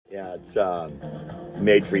Yeah, it's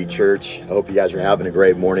Made Free Church. I hope you guys are having a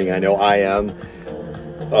great morning. I know I am.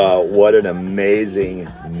 What an amazing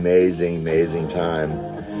time.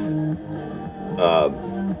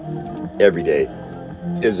 Every day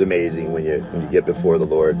is amazing when you get before the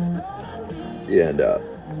Lord. And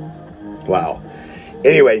wow.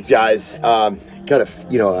 Anyway, guys, got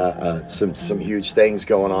some huge things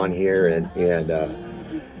going on here, and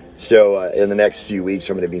so in the next few weeks,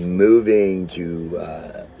 I'm going to be moving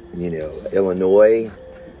to Illinois,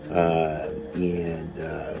 and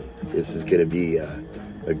this is going to be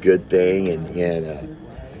a good thing, and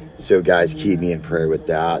so guys, keep me in prayer with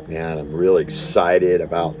that, man. I'm really excited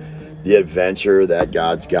about the adventure that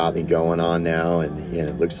God's got me going on now, and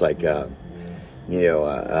it looks like yeah,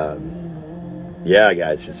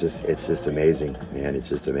 guys, it's just amazing, man. It's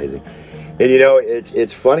just amazing. And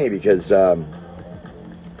it's funny because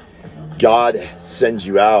God sends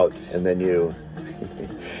you out, and then you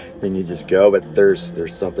just go. But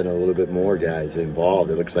there's something a little bit more, guys,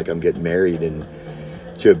 involved. It looks like I'm getting married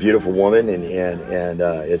to a beautiful woman, and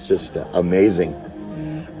it's just amazing.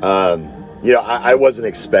 I wasn't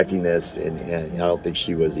expecting this, and I don't think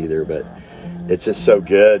she was either, but it's just so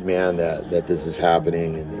good, man, that this is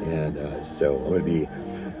happening, and so I'm going to be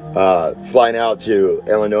flying out to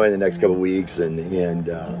Illinois in the next couple of weeks, and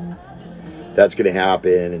that's going to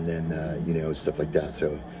happen, and then stuff like that.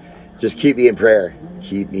 So just keep me in prayer,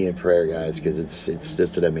 guys, because it's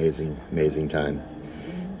just an amazing time.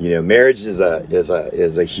 Marriage is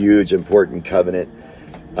a huge, important covenant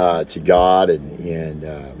to God, and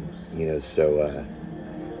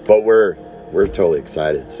but we're totally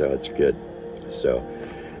excited, so it's good. So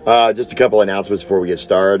just a couple announcements before we get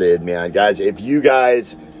started, man. Guys, if you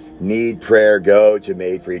guys need prayer, go to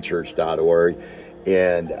madefreechurch.org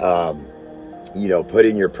and put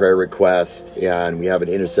in your prayer request, and we have an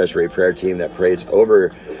intercessory prayer team that prays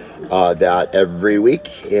over that every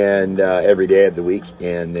week and every day of the week.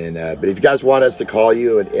 And then but if you guys want us to call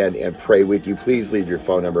you and pray with you, please leave your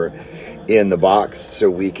phone number in the box so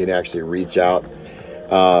we can actually reach out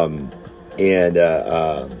and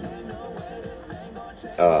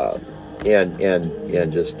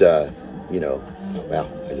just wow,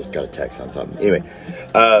 I just got a text on something. Anyway,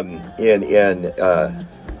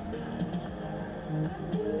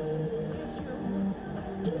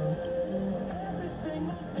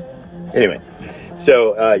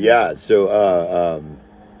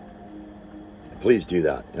 please do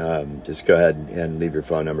that. Just go ahead and leave your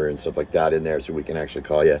phone number and stuff like that in there so we can actually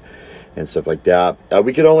call you and stuff like that.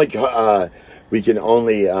 We can only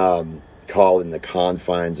call in the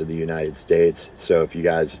confines of the United States. So if you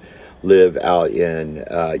guys live out in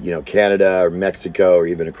Canada or Mexico or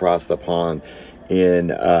even across the pond in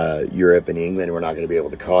Europe and England, we're not going to be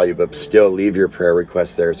able to call you, but still leave your prayer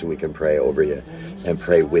requests there so we can pray over you and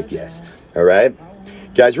pray with you. All right,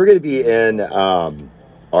 guys, we're going to be in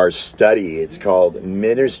our study. It's called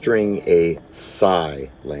Ministering a Sigh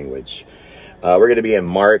Language. We're going to be in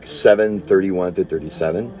Mark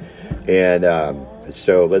 7:31-37, and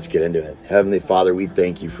so let's get into it. Heavenly Father, we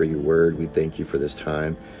thank you for your word. We thank you for this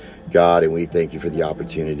time, God, and we thank you for the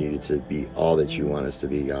opportunity to be all that you want us to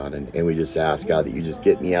be, God. And we just ask, God, that you just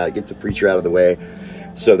get the preacher out of the way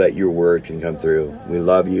so that your word can come through. We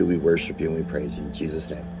love you, we worship you, and we praise you. In Jesus'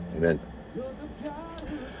 name, amen.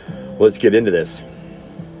 Well, let's get into this.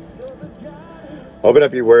 Open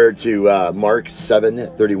up your word to Mark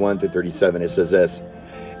 7:31-37. It says this: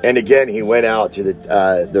 And again, he went out to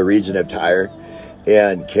the region of Tyre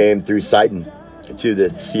and came through Sidon to the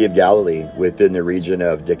Sea of Galilee within the region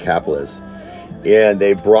of Decapolis. And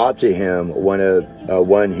they brought to him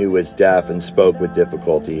one who was deaf and spoke with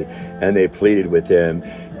difficulty, and they pleaded with him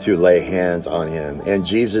to lay hands on him. And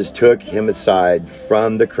Jesus took him aside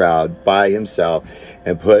from the crowd by himself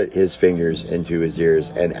and put his fingers into his ears.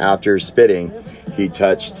 And after spitting, he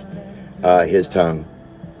touched his tongue.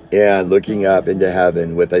 And looking up into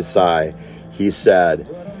heaven with a sigh, he said,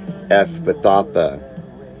 Ephphatha,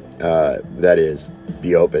 that is,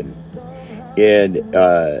 be open.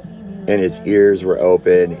 And his ears were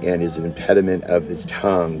open, and his impediment of his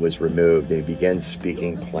tongue was removed, and he began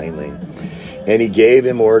speaking plainly. And he gave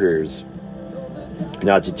him orders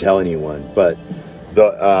not to tell anyone, but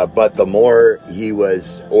the more he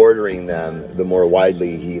was ordering them, the more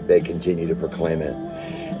widely they continued to proclaim it.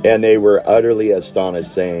 And they were utterly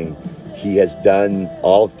astonished, saying, He has done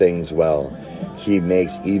all things well. He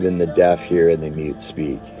makes even the deaf hear and the mute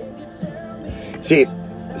speak. See,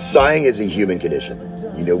 sighing is a human condition.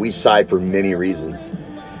 We sigh for many reasons.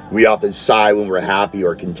 We often sigh when we're happy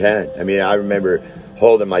or content. I mean, I remember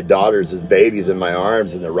holding my daughters as babies in my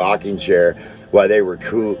arms in the rocking chair while they were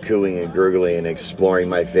cooing and gurgling and exploring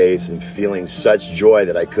my face and feeling such joy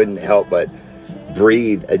that I couldn't help but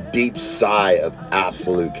breathe a deep sigh of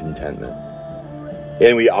absolute contentment.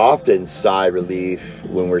 And we often sigh relief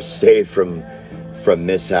when we're saved from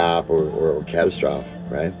mishap or catastrophe,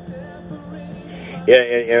 right?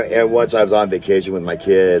 And once I was on vacation with my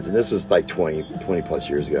kids, and this was like 20 plus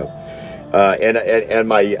years ago, and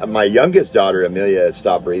my youngest daughter, Amelia,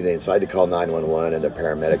 stopped breathing, so I had to call 911, and the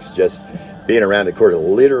paramedics, just being around the corner,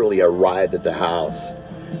 literally arrived at the house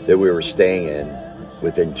that we were staying in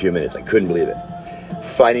within 2 minutes. I couldn't believe it.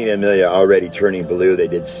 Finding Amelia already turning blue, they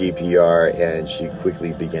did CPR, and she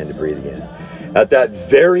quickly began to breathe again. At that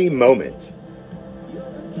very moment,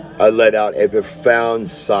 I let out a profound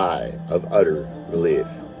sigh of utter relief.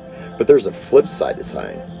 But there's a flip side to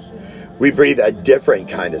sighing. We breathe a different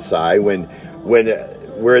kind of sigh when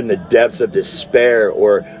we're in the depths of despair,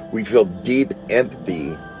 or we feel deep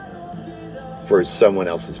empathy for someone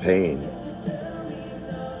else's pain.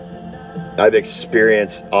 I've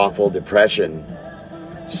experienced awful depression,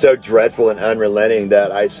 so dreadful and unrelenting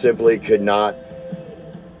that I simply could not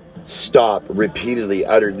stop repeatedly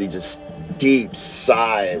uttering these just deep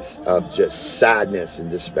sighs of just sadness and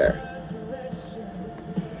despair.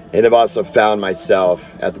 And I've also found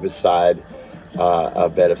myself at the beside a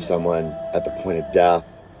bed of someone at the point of death,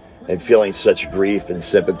 and feeling such grief and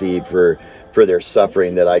sympathy for their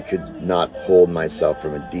suffering that I could not hold myself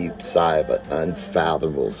from a deep sigh of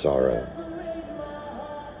unfathomable sorrow.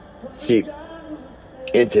 See,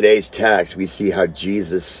 in today's text, we see how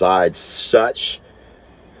Jesus sighed such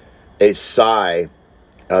a sigh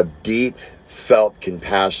of deep felt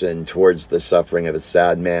compassion towards the suffering of a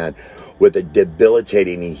sad man with a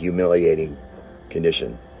debilitating and humiliating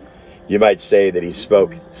condition. You might say that he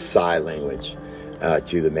spoke sigh language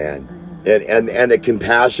to the man, and the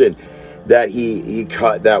compassion that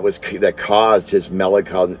that caused his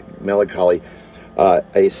melancholy,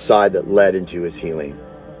 a sigh that led into his healing.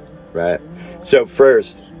 Right. So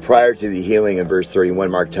first, prior to the healing, in verse 31,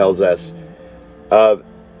 Mark tells us of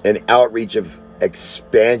an outreach of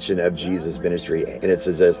expansion of Jesus' ministry. And it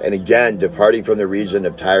says this: and again, departing from the region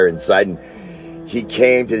of Tyre and Sidon, he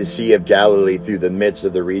came to the Sea of Galilee through the midst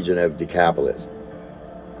of the region of Decapolis.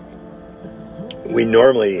 We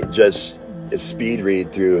normally just speed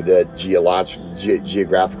read through the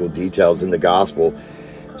geographical details in the gospel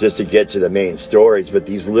just to get to the main stories, but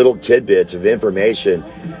these little tidbits of information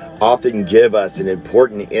often give us an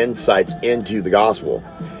important insights into the gospel.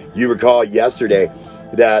 You recall yesterday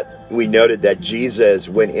that we noted that Jesus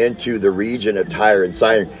went into the region of Tyre and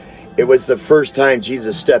Sidon. It was the first time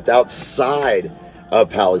Jesus stepped outside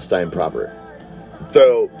of Palestine proper.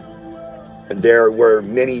 Though there were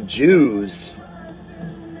many Jews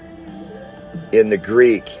in the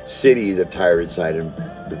Greek cities of Tyre and Sidon,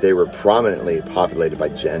 but they were prominently populated by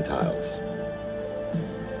Gentiles.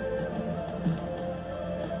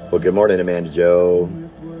 Well, good morning, Amanda Joe.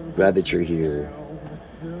 Glad that you're here.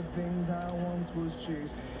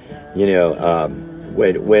 You know,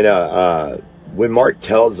 when Mark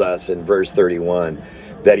tells us in verse 31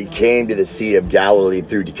 that he came to the Sea of Galilee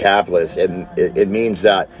through Decapolis, and it means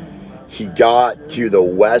that he got to the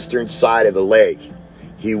western side of the lake.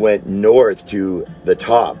 He went north to the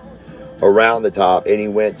top, around the top, and he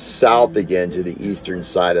went south again to the eastern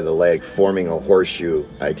side of the lake, forming a horseshoe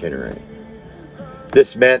itinerary.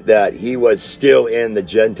 This meant that he was still in the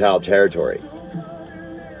Gentile territory,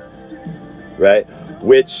 right?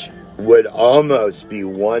 Which would almost be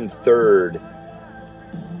 1/3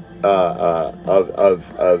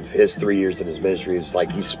 of his 3 years in his ministry. It's like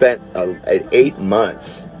he spent 8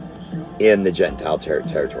 months in the Gentile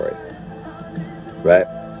territory, right?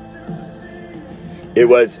 It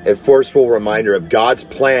was a forceful reminder of God's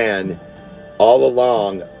plan all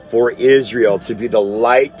along for Israel to be the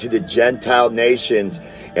light to the Gentile nations,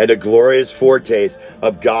 and a glorious foretaste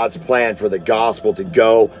of God's plan for the gospel to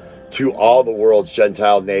go to all the world's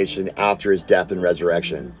Gentile nation after his death and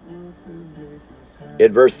resurrection.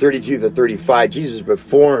 In verse 32 to 35, Jesus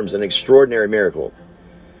performs an extraordinary miracle.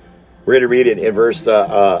 We're going to read it in verse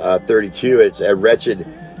 32. It's a wretched,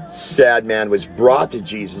 sad man was brought to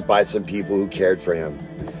Jesus by some people who cared for him.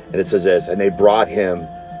 And it says this: and they brought him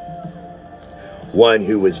one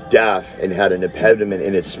who was deaf and had an impediment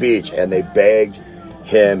in his speech, and they begged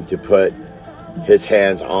him to put his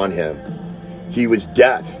hands on him. He was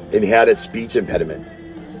deaf and had a speech impediment.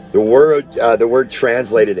 The word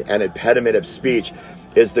translated an impediment of speech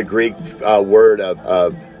is the Greek word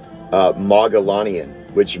of Magalanian,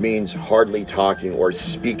 which means hardly talking or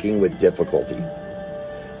speaking with difficulty.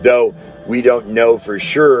 Though we don't know for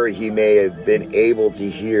sure, he may have been able to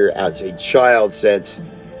hear as a child, since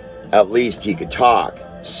at least he could talk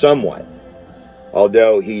somewhat,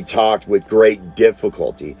 although he talked with great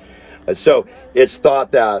difficulty. So it's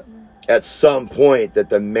thought that at some point that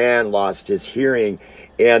the man lost his hearing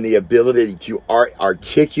and the ability to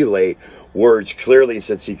articulate words clearly,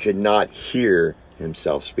 since he could not hear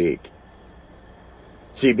himself speak.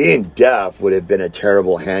 See, being deaf would have been a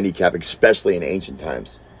terrible handicap, especially in ancient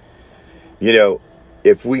times. You know,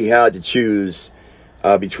 if we had to choose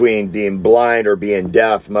between being blind or being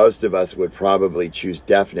deaf, most of us would probably choose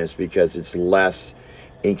deafness because it's less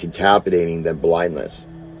incapacitating than blindness.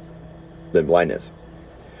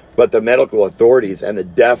 But the medical authorities and the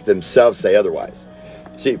deaf themselves say otherwise.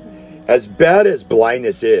 See, as bad as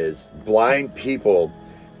blindness is, blind people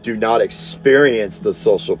do not experience the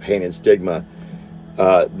social pain and stigma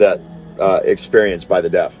that experienced by the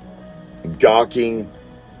deaf. Gawking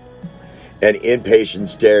and impatient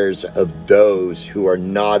stares of those who are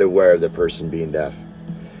not aware of the person being deaf.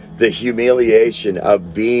 The humiliation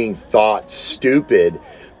of being thought stupid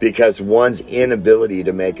because one's inability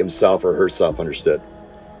to make himself or herself understood.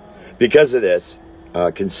 Because of this,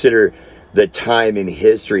 consider the time in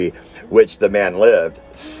history which the man lived.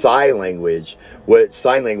 Sign language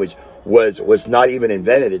was not even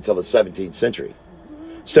invented until the 17th century.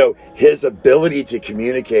 So his ability to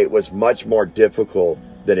communicate was much more difficult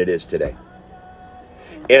than it is today.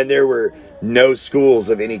 And there were no schools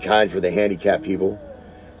of any kind for the handicapped people,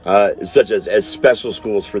 such as special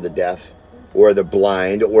schools for the deaf or the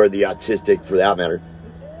blind or the autistic for that matter.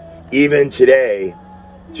 Even today,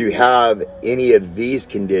 to have any of these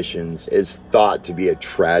conditions is thought to be a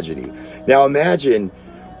tragedy. Now imagine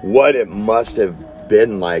what it must have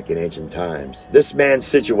been like in ancient times. This man's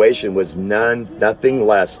situation was nothing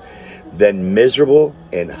less than miserable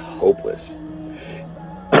and hopeless.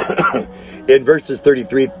 In verses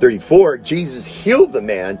 33-34, Jesus healed the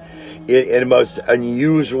man in a most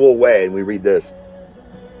unusual way. And we read this.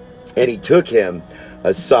 And he took him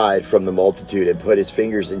aside from the multitude and put his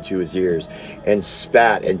fingers into his ears and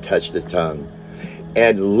spat and touched his tongue.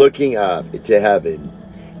 And looking up to heaven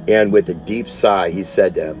and with a deep sigh, he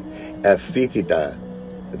said to him, Ephphatha,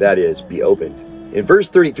 that is, be opened. In verse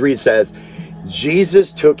 33 it says,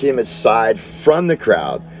 Jesus took him aside from the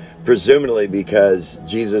crowd, presumably because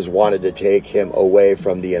Jesus wanted to take him away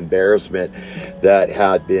from the embarrassment that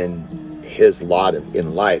had been his lot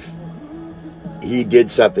in life. He did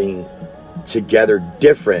something together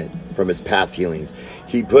different from his past healings.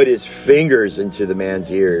 He put his fingers into the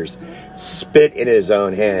man's ears, spit in his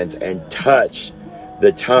own hands, and touched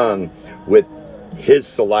the tongue with his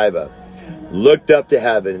saliva, looked up to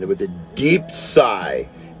heaven with a deep sigh,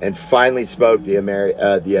 and finally spoke the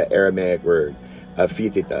Aramaic word,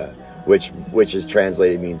 Ephphatha, which is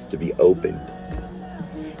translated means to be opened.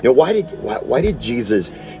 Now, why did Jesus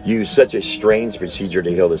use such a strange procedure to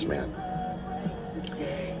heal this man?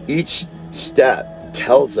 Each step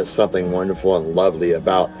tells us something wonderful and lovely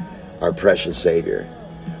about our precious Savior.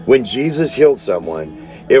 When Jesus healed someone,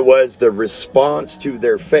 it was the response to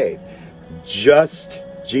their faith.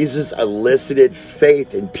 Jesus elicited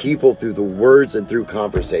faith in people through the words and through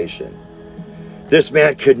conversation. This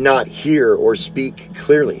man could not hear or speak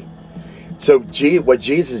clearly. So what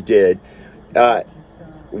Jesus did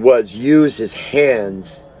was use his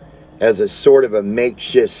hands as a sort of a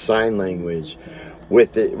makeshift sign language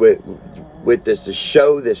with this to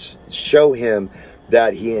show him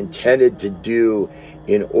that he intended to do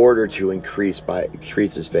in order to increase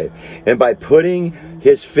his faith. And by putting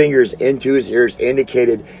his fingers into his ears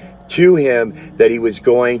indicated to him that he was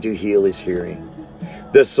going to heal his hearing.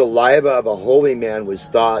 The saliva of a holy man was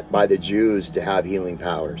thought by the Jews to have healing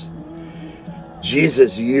powers.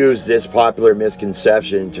 Jesus used this popular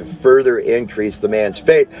misconception to further increase the man's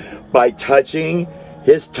faith by touching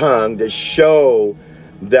his tongue to show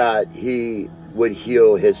that he would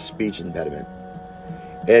heal his speech impediment.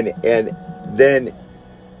 And then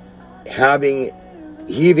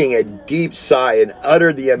heaving a deep sigh and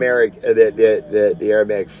uttered the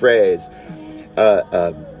Aramaic phrase,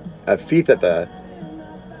 Ephphatha.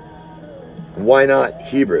 Why not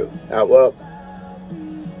Hebrew? Well,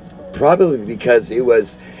 probably because it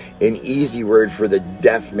was an easy word for the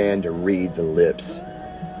deaf man to read the lips.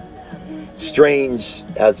 Strange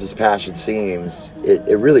as this passage seems,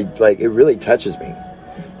 it really touches me.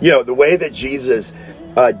 You know, the way that Jesus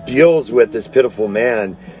deals with this pitiful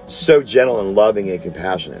man, so gentle and loving and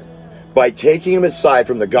compassionate. By taking him aside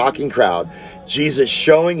from the gawking crowd, Jesus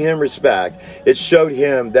showing him respect, it showed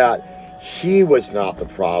him that he was not the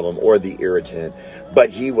problem or the irritant, but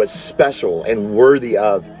he was special and worthy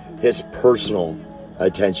of his personal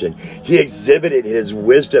attention. He exhibited his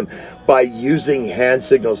wisdom by using hand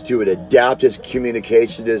signals to adapt his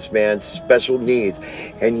communication to this man's special needs,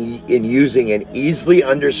 and in using an easily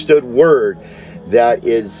understood word that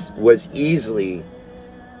was easy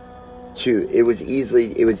to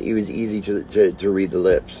read the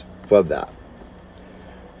lips of that.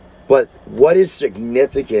 But what is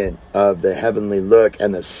significant of the heavenly look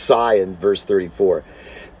and the sigh in verse 34?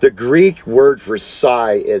 The Greek word for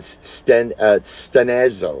sigh is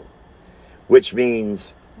stenezo, which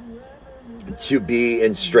means to be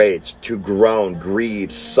in straits, to groan,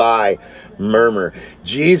 grieve, sigh, murmur.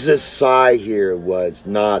 Jesus' sigh here was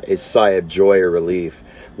not a sigh of joy or relief,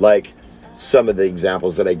 like some of the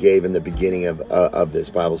examples that I gave in the beginning of this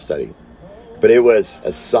Bible study. But it was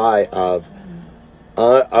a sigh of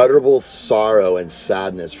unutterable sorrow and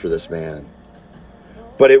sadness for this man.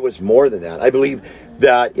 But it was more than that. I believe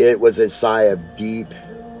that it was a sigh of deep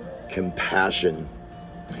compassion,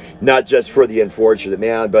 not just for the unfortunate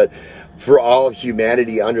man, but for all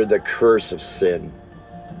humanity under the curse of sin.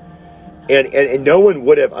 And no one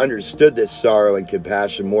would have understood this sorrow and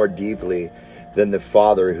compassion more deeply than the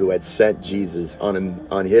Father who had sent Jesus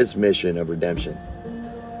on his mission of redemption.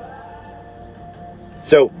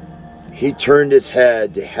 So he turned his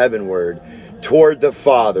head to heavenward toward the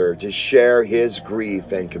Father to share his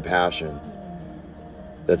grief and compassion.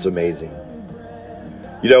 That's amazing.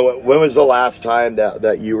 You know, when was the last time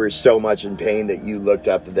that you were so much in pain that you looked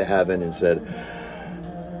up to the heaven and said,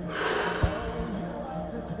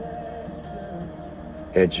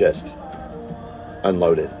 and just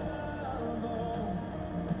unloaded?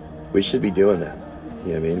 We should be doing that.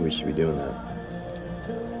 You know what I mean? We should be doing that.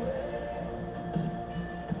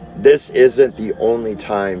 This isn't the only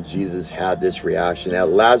time Jesus had this reaction. At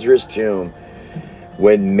Lazarus' tomb,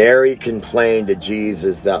 when Mary complained to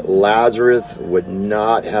Jesus that Lazarus would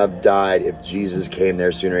not have died if Jesus came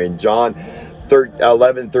there sooner. And John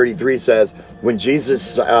 11:33 says, when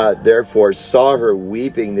Jesus therefore saw her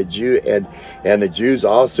weeping, the Jews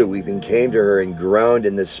also weeping came to her and groaned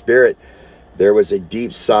in the spirit. There was a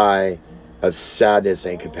deep sigh of sadness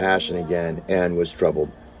and compassion again, and was troubled.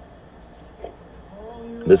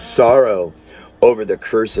 The sorrow over the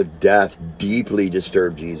curse of death deeply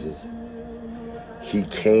disturbed Jesus. He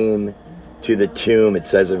came to the tomb, it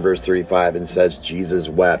says in verse 35, and says Jesus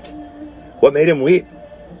wept. What made him weep?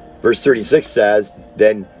 Verse 36 says,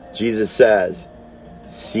 then Jesus says,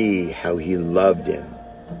 see how he loved him.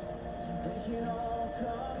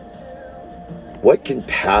 What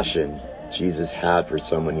compassion Jesus had for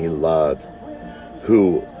someone he loved,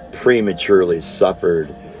 who prematurely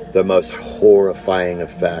suffered the most horrifying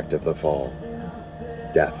effect of the fall,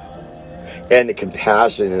 death. And the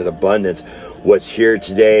compassion and abundance was here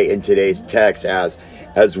today in today's text,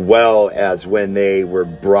 as well as when they were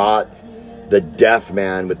brought the deaf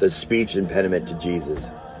man with the speech impediment to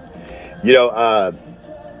Jesus. You know,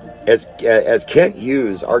 as Kent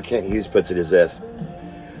Hughes, our Kent Hughes puts it as this: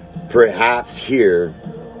 perhaps here,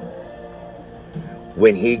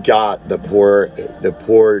 when he got the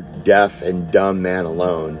poor deaf and dumb man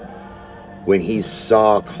alone, when he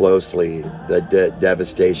saw closely the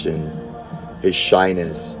devastation, his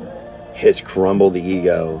shyness, his crumbled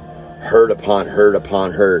ego, hurt upon hurt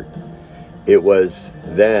upon hurt, it was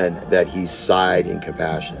then that he sighed in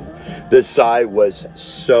compassion. The sigh was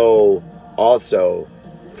so also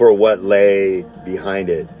for what lay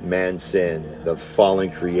behind it: man's sin, the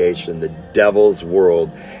fallen creation, the devil's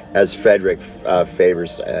world, as Frederick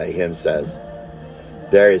Faber's hymn says.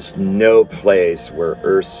 There is no place where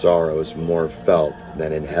earth's sorrow is more felt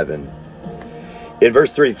than in heaven. In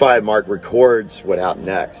verse 35, Mark records what happened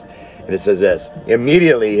next. And it says this: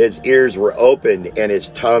 immediately his ears were opened and his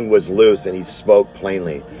tongue was loose and he spoke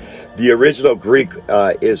plainly. The original Greek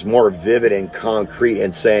is more vivid and concrete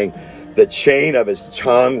in saying the chain of his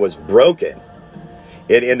tongue was broken.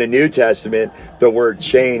 In the New Testament, the word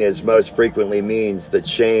chain is most frequently means the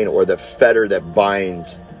chain or the fetter that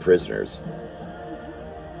binds prisoners.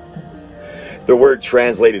 The word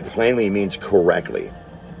translated plainly means correctly.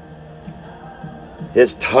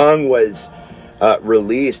 His tongue was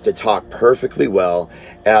released to talk perfectly well,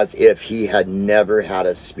 as if he had never had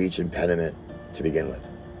a speech impediment to begin with.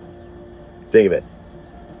 Think of it.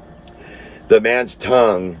 The man's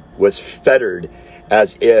tongue was fettered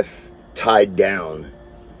as if tied down.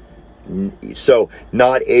 So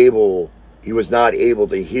he was not able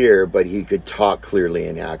to hear, but he could talk clearly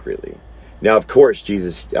and accurately. Now, of course,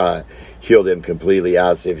 Jesus healed him completely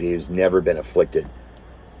as if he's never been afflicted.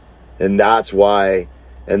 And that's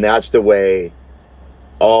the way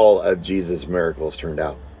all of Jesus' miracles turned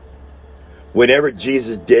out. Whenever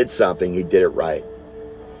Jesus did something, he did it right.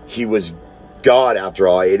 He was God after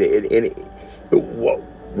all.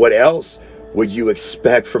 what else would you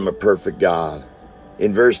expect from a perfect God?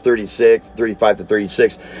 In verse 35 to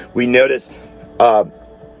 36, we notice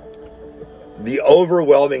the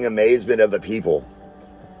overwhelming amazement of the people.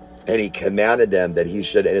 And he commanded them that he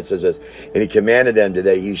should, and it says this, and he commanded them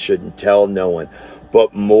that he shouldn't tell no one.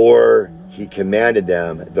 But more he commanded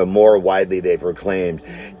them, the more widely they proclaimed.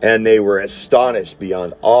 And they were astonished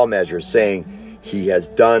beyond all measure, saying, he has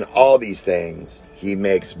done all these things. He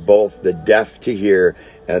makes both the deaf to hear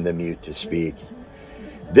and the mute to speak.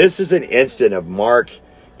 This is an instant of Mark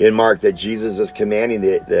that Jesus is commanding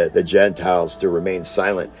the Gentiles to remain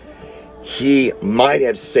silent. He might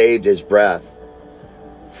have saved his breath.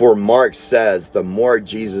 For Mark says, the more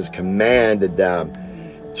Jesus commanded them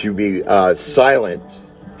to be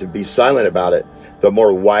silent about it, the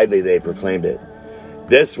more widely they proclaimed it.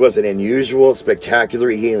 This was an unusual, spectacular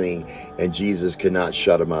healing, and Jesus could not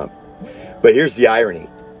shut him up. But here's the irony.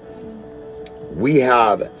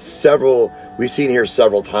 We've seen here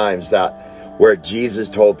several times that where Jesus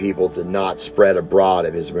told people to not spread abroad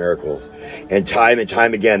of his miracles. And time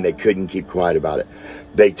again, they couldn't keep quiet about it.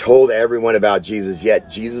 They told everyone about Jesus, yet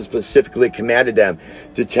Jesus specifically commanded them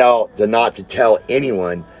to not to tell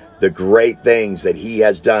anyone the great things that he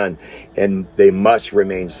has done, and they must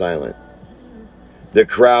remain silent. The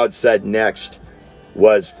crowd said next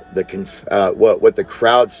was what the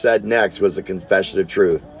crowd said next was a confession of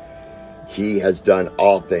truth. He has done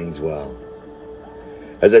all things well.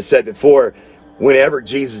 As I said before, whenever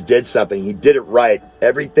Jesus did something, he did it right.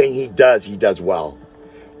 Everything he does well.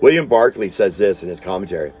 William Barclay says this in his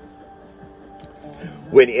commentary.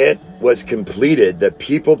 When it was completed, the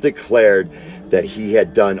people declared that he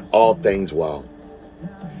had done all things well.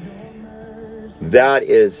 That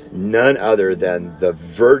is none other than the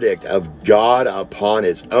verdict of God upon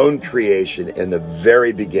his own creation in the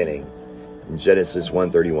very beginning, in Genesis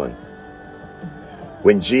 1:31.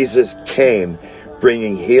 When Jesus came,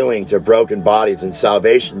 bringing healing to broken bodies and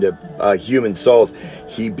salvation to human souls,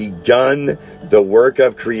 he begun the work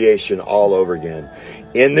of creation all over again.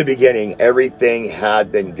 In the beginning, everything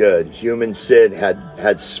had been good. Human sin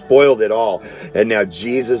had spoiled it all. And now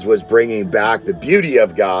Jesus was bringing back the beauty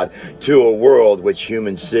of God to a world which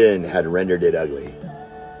human sin had rendered it ugly.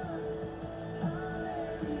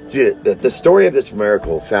 See, the story of this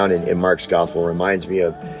miracle found in Mark's gospel reminds me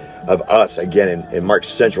of us, again, in Mark's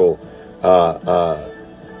central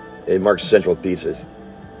thesis,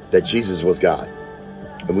 that Jesus was God.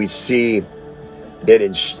 And we see it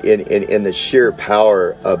in the sheer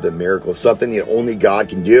power of the miracle, something that only God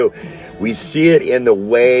can do. We see it in the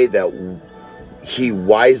way that he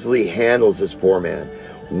wisely handles this poor man.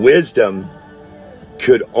 Wisdom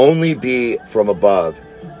could only be from above.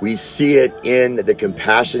 We see it in the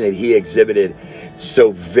compassion that he exhibited,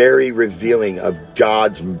 so very revealing of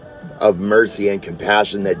God's of mercy and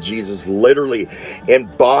compassion that Jesus literally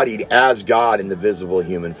embodied as God in the visible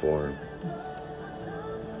human form.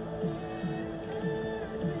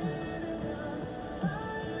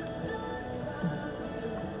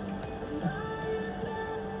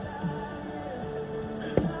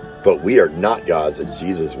 But we are not gods as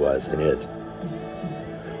Jesus was and is.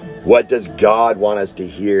 What does God want us to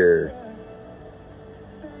hear?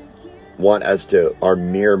 Our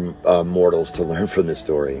mere mortals to learn from this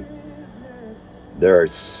story? There are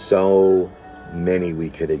so many we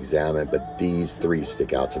could examine, but these three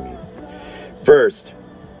stick out to me. First,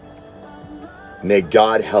 may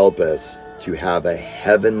God help us to have a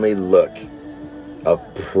heavenly look of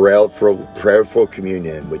prayerful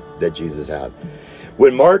communion that Jesus had.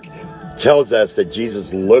 When Mark tells us that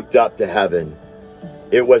Jesus looked up to heaven,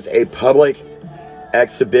 it was a public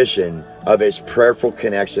exhibition of his prayerful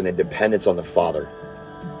connection and dependence on the Father.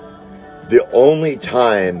 The only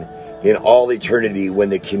time in all eternity when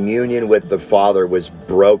the communion with the Father was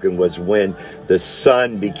broken was when the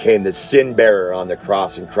Son became the sin bearer on the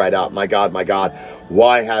cross and cried out, my God,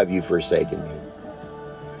 why have you forsaken me?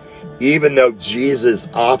 Even though Jesus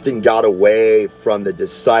often got away from the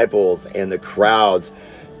disciples and the crowds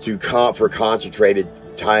for concentrated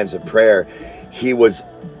times of prayer, he was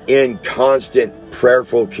in constant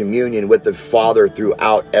prayerful communion with the Father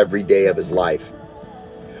throughout every day of his life.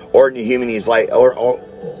 Ordinary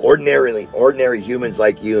humans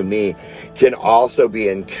like you and me can also be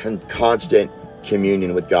in constant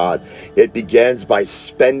communion with God. It begins by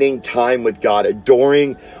spending time with God,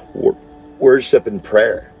 adoring, worship, and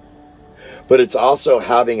prayer. But it's also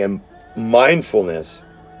having a mindfulness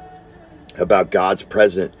about God's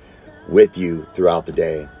presence with you throughout the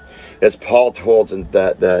day. As Paul told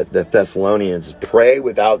the Thessalonians, pray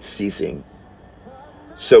without ceasing.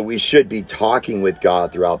 So we should be talking with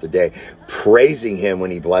God throughout the day, praising him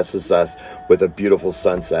when he blesses us with a beautiful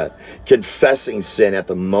sunset, confessing sin at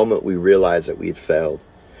the moment we realize that we've failed,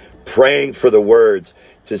 praying for the words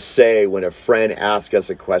to say when a friend asks us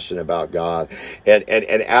a question about God, and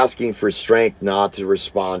asking for strength not to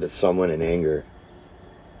respond to someone in anger.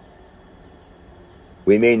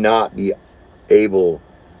 We may not be able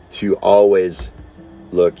to always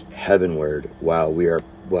look heavenward while you're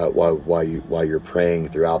praying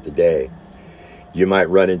throughout the day. You might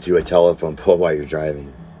run into a telephone pole while you're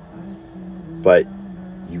driving, but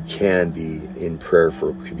you can be in prayer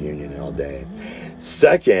for communion all day.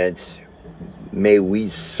 Second, may we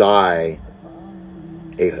sigh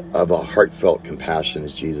of a heartfelt compassion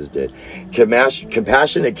as Jesus did.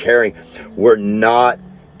 Compassion and caring were not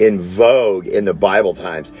in vogue in the Bible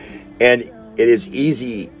times, and it is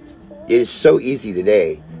so easy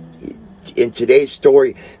today. In today's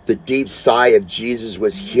story, the deep sigh of Jesus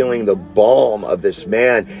was healing the balm of this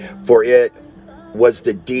man, for it was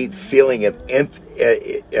the deep feeling of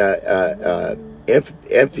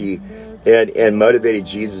empathy and motivated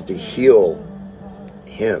Jesus to heal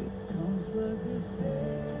him.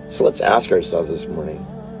 So let's ask ourselves this morning.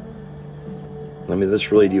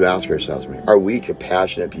 Let's really do ask ourselves, are we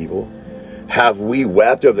compassionate people? Have we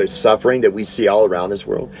wept over the suffering that we see all around this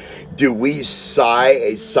world? Do we sigh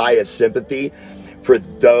a sigh of sympathy for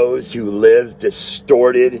those who live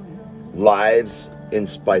distorted lives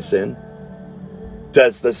by sin?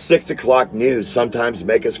 Does the 6 o'clock news sometimes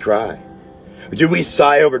make us cry? Do we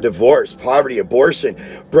sigh over divorce, poverty, abortion,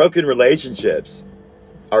 broken relationships?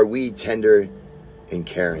 Are we tender and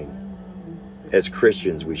caring? As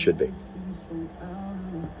Christians, we should be.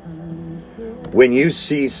 When you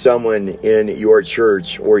see someone in your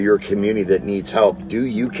church or your community that needs help, do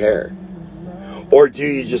you care? Or do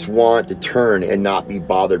you just want to turn and not be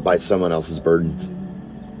bothered by someone else's burdens?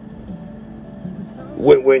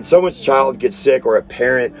 When someone's child gets sick, or a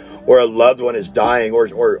parent or a loved one is dying,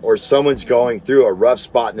 or someone's going through a rough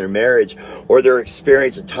spot in their marriage, or they're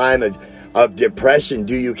experiencing a time of depression,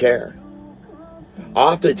 do you care?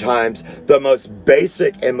 Oftentimes, the most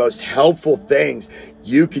basic and most helpful things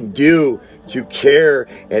you can do to care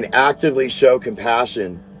and actively show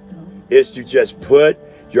compassion is to just put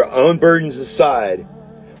your own burdens aside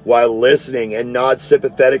while listening and nod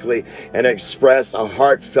sympathetically and express a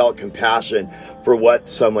heartfelt compassion for what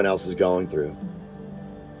someone else is going through.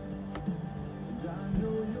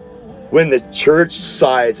 When the church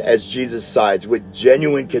sighs as Jesus sighs with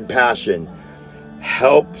genuine compassion,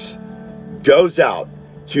 helps goes out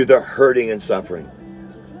to the hurting and suffering.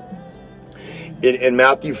 In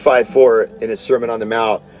Matthew 5:4, in his Sermon on the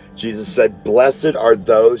Mount, Jesus said, "Blessed are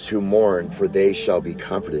those who mourn, for they shall be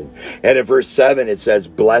comforted." And in verse 7, it says,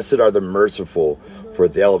 "Blessed are the merciful, for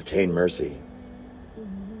they'll obtain mercy."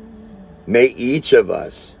 May each of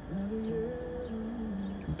us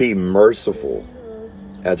be merciful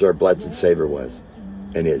as our blessed Savior was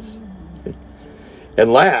and is.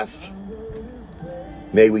 And last,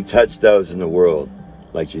 may we touch those in the world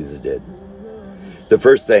like Jesus did. The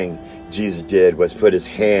first thing Jesus did was put his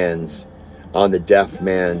hands on the deaf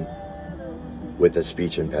man with a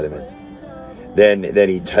speech impediment. Then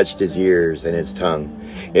he touched his ears and his tongue.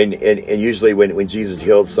 And usually when Jesus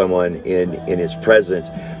healed someone in his presence,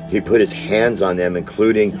 he put his hands on them,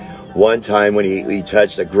 including one time when he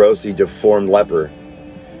touched a grossly deformed leper.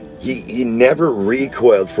 He never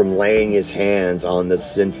recoiled from laying his hands on the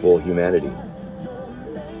sinful humanity.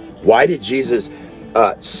 Why did Jesus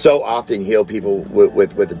so often heal people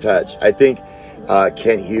with a touch? I think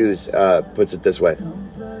Kent Hughes puts it this way: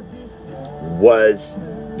 was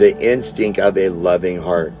the instinct of a loving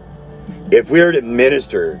heart. If we are to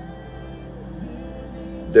minister,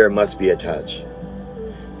 there must be a touch.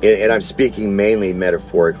 And I'm speaking mainly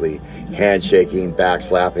metaphorically. Handshaking,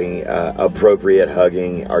 backslapping, appropriate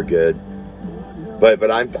hugging are good.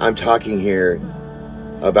 But I'm talking here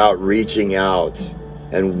about reaching out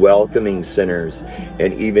and welcoming sinners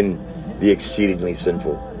and even the exceedingly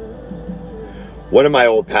sinful. One of my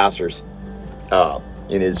old pastors,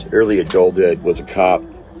 in his early adulthood, was a cop.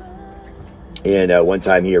 And one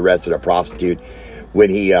time he arrested a prostitute when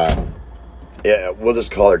he, we'll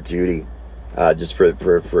just call her Judy, just for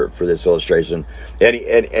this illustration. And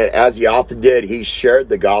as he often did, he shared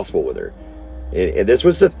the gospel with her. And this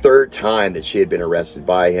was the third time that she had been arrested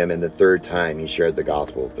by him, and the third time he shared the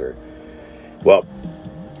gospel with her. Well,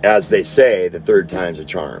 as they say, the third time's a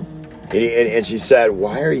charm. And she said,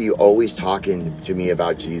 "Why are you always talking to me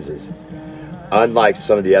about Jesus?" Unlike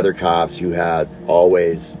some of the other cops who had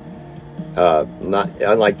always,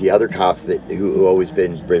 unlike the other cops who always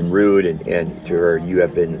been rude, and to her, you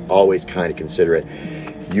have been always kind of considerate.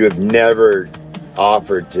 You have never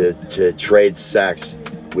offered to trade sex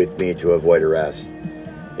with me to avoid arrest.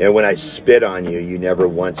 And when I spit on you, you never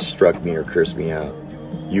once struck me or cursed me out.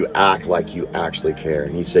 You act like you actually care.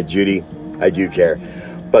 And he said, Judy, I do care.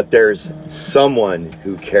 But there's someone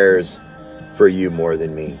who cares for you more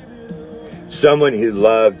than me. Someone who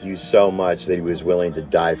loved you so much that he was willing to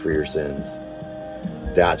die for your sins.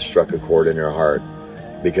 That struck a chord in her heart,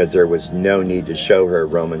 because there was no need to show her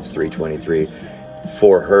Romans 3:23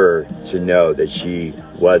 for her to know that she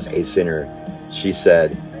was a sinner. She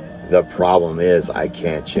said, the problem is I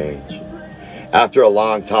can't change. After a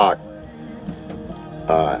long talk,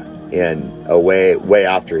 and way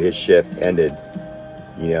after his shift ended,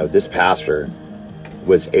 this pastor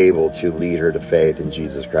was able to lead her to faith in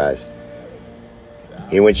Jesus Christ.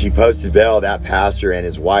 And when she posted bail, that pastor and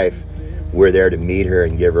his wife were there to meet her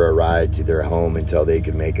and give her a ride to their home until they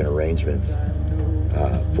could make arrangements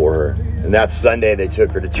for her. And that Sunday, they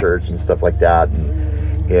took her to church and stuff like that.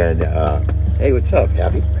 And hey, what's up,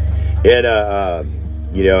 Happy? And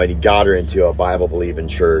and he got her into a Bible-believing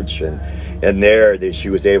church, and there she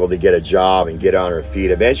was able to get a job and get on her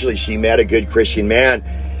feet. Eventually, she met a good Christian man,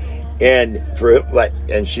 and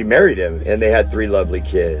she married him, and they had 3 lovely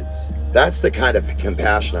kids. That's the kind of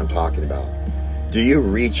compassion I'm talking about. Do you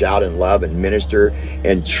reach out and love and minister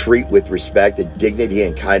and treat with respect and dignity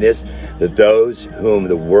and kindness that those whom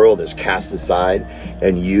the world has cast aside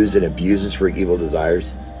and used and abuses for evil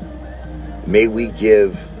desires? May we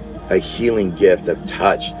give a healing gift of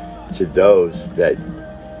touch to those that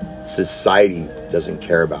society doesn't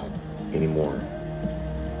care about anymore.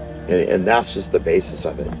 And that's just the basis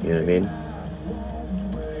of it. You know what I mean?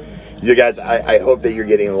 You guys, I hope that you're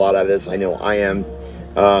getting a lot out of this. I know I am.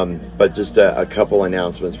 But just a couple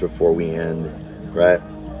announcements before we end, right?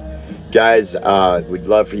 Guys, we'd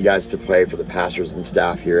love for you guys to pray for the pastors and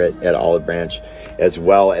staff here at Olive Branch, as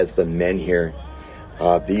well as the men here.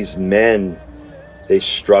 These men, they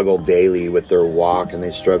struggle daily with their walk, and they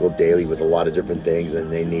struggle daily with a lot of different things,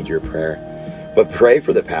 and they need your prayer. But pray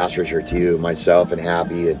for the pastors here too, myself and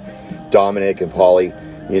Happy and Dominic and Polly,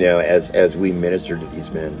 as we minister to these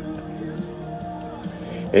men.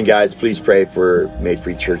 And guys, please pray for Made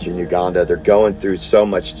Free Church in Uganda. They're going through so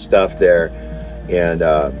much stuff there, and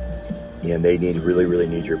they really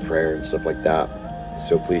need your prayer and stuff like that.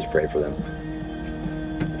 So please pray for them.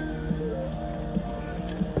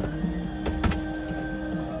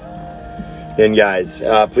 And guys,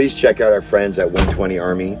 please check out our friends at 120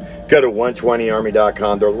 Army. Go to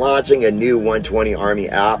 120army.com. They're launching a new 120 Army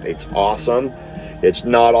app. It's awesome. It's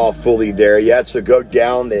not all fully there yet, so go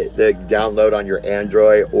down the download on your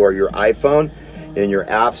Android or your iPhone in your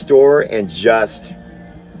app store and just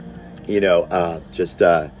do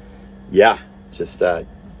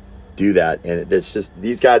that. And it's just,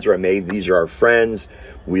 these guys are amazing. These are our friends.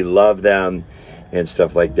 We love them and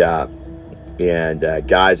stuff like that. And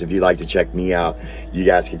guys, if you'd like to check me out, you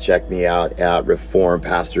guys can check me out at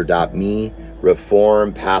reformpastor.me,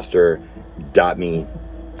 reformpastor.me.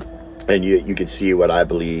 And you can see what I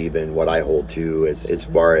believe and what I hold to as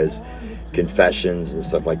far as confessions and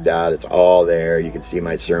stuff like that. It's all there. You can see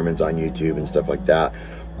my sermons on YouTube and stuff like that.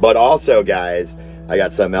 But also, guys, I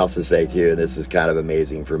got something else to say too. This is kind of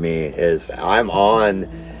amazing for me. Is I'm on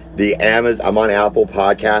I'm on Apple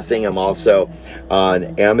Podcasting. I'm also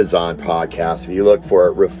on Amazon Podcast. If you look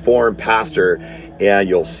for Reformed Pastor, and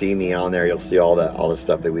you'll see me on there. You'll see all the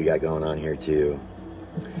stuff that we got going on here too.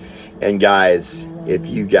 And guys, if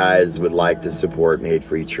you guys would like to support Made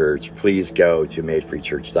Free Church, please go to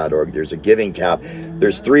madefreechurch.org. There's a giving tab.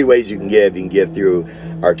 There's 3 ways you can give. You can give through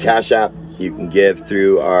our Cash App, you can give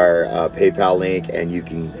through our PayPal link, and you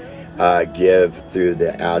can give through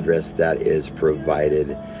the address that is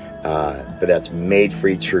provided. But that's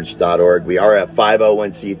madefreechurch.org. We are a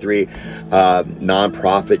 501c3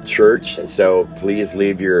 nonprofit church, so please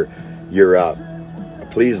leave your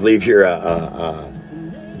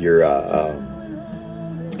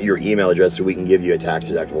email address so we can give you a tax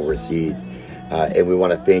deductible receipt. And we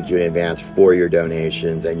want to thank you in advance for your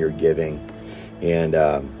donations and your giving. And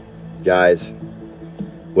guys,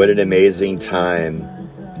 what an amazing time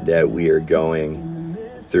that we are going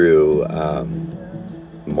through,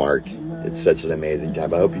 Mark. It's such an amazing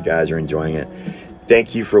time. I hope you guys are enjoying it.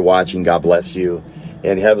 Thank you for watching. God bless you.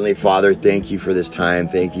 And Heavenly Father, thank you for this time.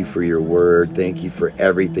 Thank you for your word. Thank you for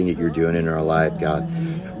everything that you're doing in our life, God.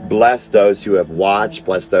 Bless those who have watched.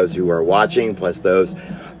 Bless those who are watching. Bless those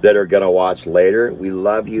that are going to watch later. We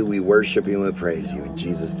love you. We worship you. And we praise you. In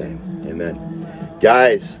Jesus' name. Amen.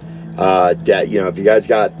 Guys, if you guys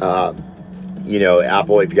got,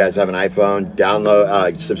 Apple, if you guys have an iPhone,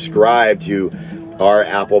 download, subscribe to our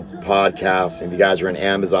Apple Podcasts. If you guys are on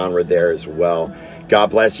Amazon, we're there as well.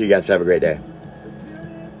 God bless you. You guys have a great day.